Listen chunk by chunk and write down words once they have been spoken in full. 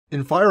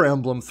In Fire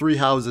Emblem 3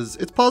 Houses,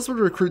 it's possible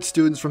to recruit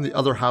students from the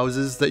other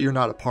houses that you're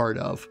not a part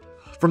of.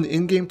 From the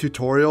in-game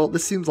tutorial,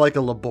 this seems like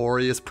a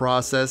laborious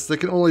process that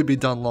can only be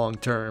done long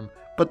term,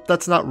 but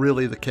that's not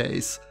really the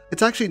case.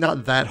 It's actually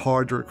not that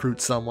hard to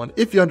recruit someone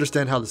if you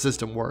understand how the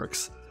system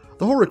works.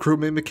 The whole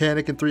recruitment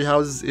mechanic in 3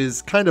 Houses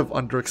is kind of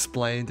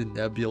underexplained and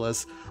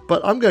nebulous,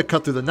 but I'm going to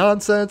cut through the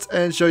nonsense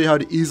and show you how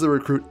to easily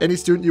recruit any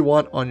student you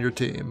want on your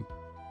team.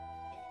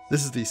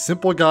 This is the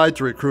simple guide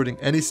to recruiting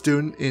any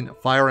student in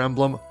Fire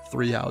Emblem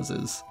 3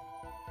 Houses.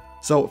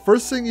 So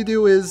first thing you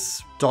do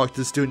is talk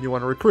to the student you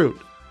want to recruit.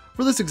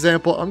 For this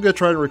example, I'm going to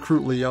try to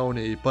recruit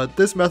Leone, but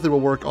this method will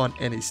work on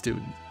any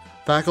student.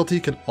 Faculty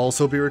can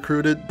also be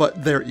recruited,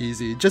 but they're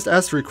easy. Just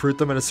ask to recruit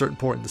them at a certain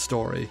point in the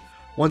story.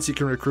 Once you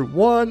can recruit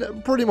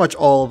one, pretty much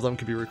all of them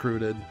can be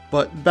recruited.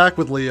 But back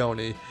with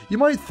Leone, you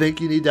might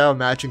think you need to have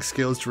matching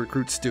skills to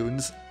recruit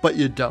students, but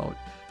you don't.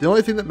 The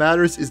only thing that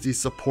matters is the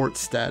support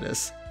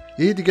status.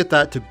 You need to get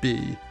that to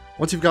B.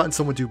 Once you've gotten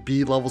someone to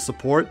B level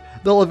support,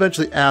 they'll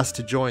eventually ask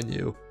to join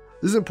you.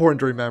 This is important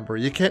to remember.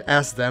 You can't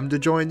ask them to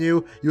join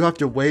you, you have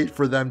to wait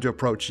for them to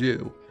approach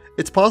you.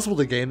 It's possible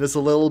to game this a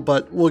little,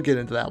 but we'll get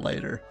into that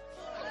later.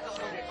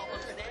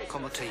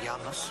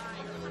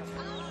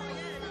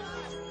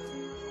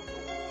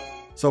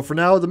 So for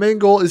now, the main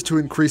goal is to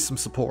increase some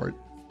support.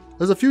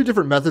 There's a few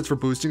different methods for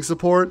boosting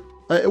support.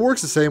 It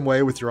works the same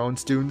way with your own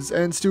students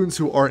and students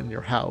who aren't in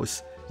your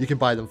house. You can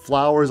buy them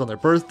flowers on their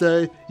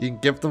birthday, you can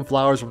gift them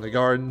flowers from the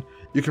garden,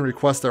 you can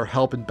request their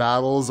help in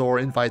battles or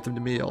invite them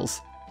to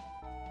meals.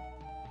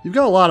 You've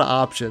got a lot of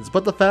options,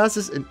 but the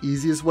fastest and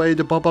easiest way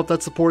to bump up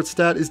that support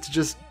stat is to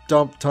just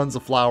dump tons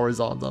of flowers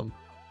on them.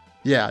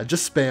 Yeah,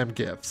 just spam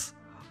gifts.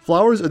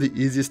 Flowers are the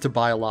easiest to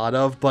buy a lot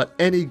of, but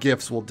any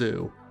gifts will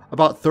do.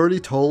 About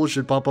 30 total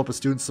should bump up a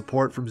student's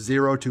support from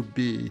 0 to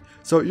B,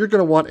 so you're going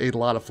to want a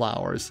lot of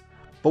flowers.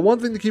 But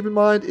one thing to keep in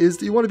mind is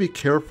that you want to be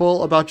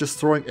careful about just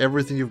throwing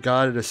everything you've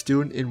got at a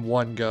student in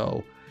one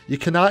go. You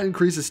cannot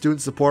increase a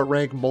student's support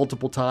rank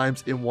multiple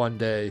times in one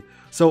day,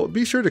 so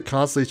be sure to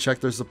constantly check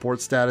their support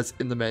status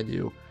in the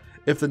menu.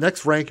 If the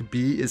next rank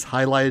B is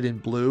highlighted in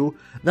blue,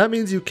 that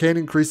means you can't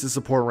increase the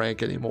support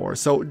rank anymore,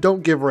 so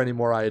don't give her any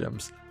more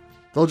items.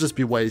 They'll just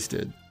be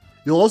wasted.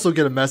 You'll also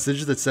get a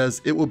message that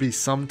says it will be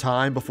some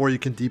time before you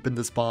can deepen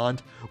this bond,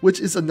 which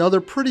is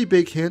another pretty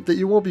big hint that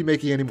you won't be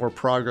making any more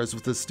progress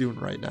with this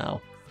student right now.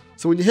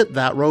 So when you hit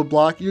that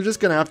roadblock, you're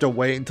just going to have to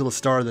wait until the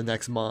start of the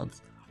next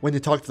month. When you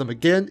talk to them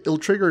again, it'll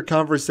trigger a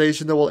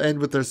conversation that will end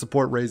with their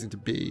support raising to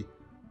B.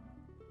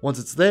 Once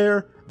it's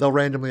there, they'll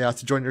randomly ask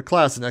to join your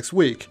class the next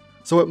week.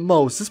 So at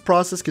most, this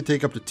process could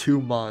take up to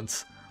 2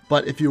 months.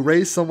 But if you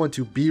raise someone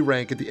to B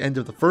rank at the end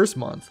of the first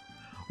month,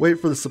 wait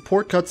for the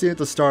support cutscene at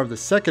the start of the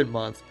second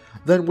month,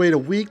 then wait a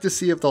week to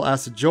see if they'll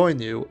ask to join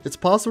you, it's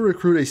possible to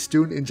recruit a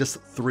student in just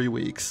 3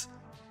 weeks.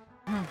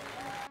 And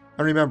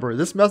remember,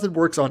 this method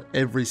works on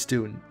every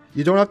student.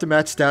 You don't have to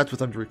match stats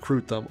with them to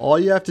recruit them. All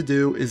you have to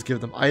do is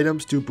give them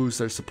items to boost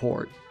their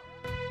support.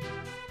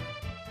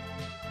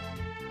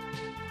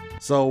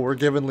 So we're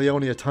giving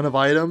Leone a ton of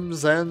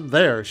items, and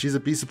there, she's a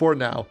B support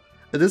now.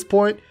 At this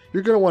point,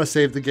 you're going to want to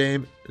save the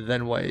game,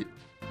 then wait.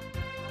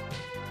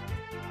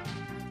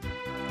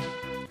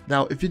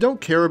 Now, if you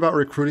don't care about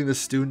recruiting the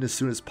student as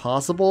soon as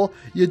possible,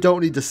 you don't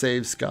need to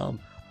save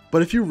scum.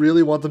 But if you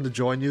really want them to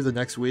join you the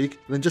next week,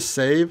 then just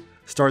save,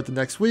 start the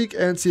next week,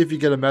 and see if you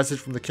get a message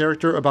from the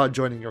character about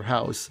joining your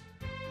house.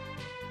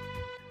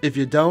 If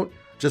you don't,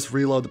 just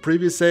reload the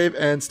previous save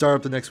and start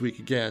up the next week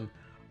again.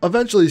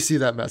 Eventually you see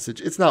that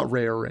message, it's not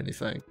rare or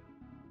anything.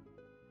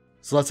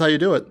 So that's how you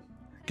do it.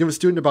 Give a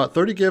student about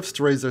 30 gifts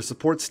to raise their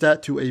support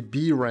stat to a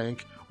B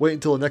rank, wait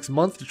until the next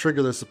month to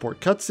trigger their support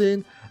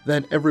cutscene,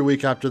 then every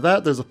week after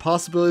that there's a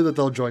possibility that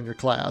they'll join your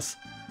class.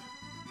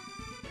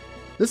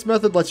 This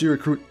method lets you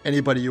recruit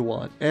anybody you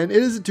want, and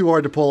it isn't too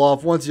hard to pull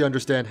off once you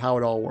understand how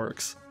it all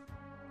works.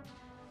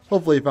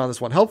 Hopefully you found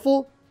this one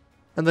helpful,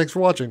 and thanks for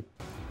watching.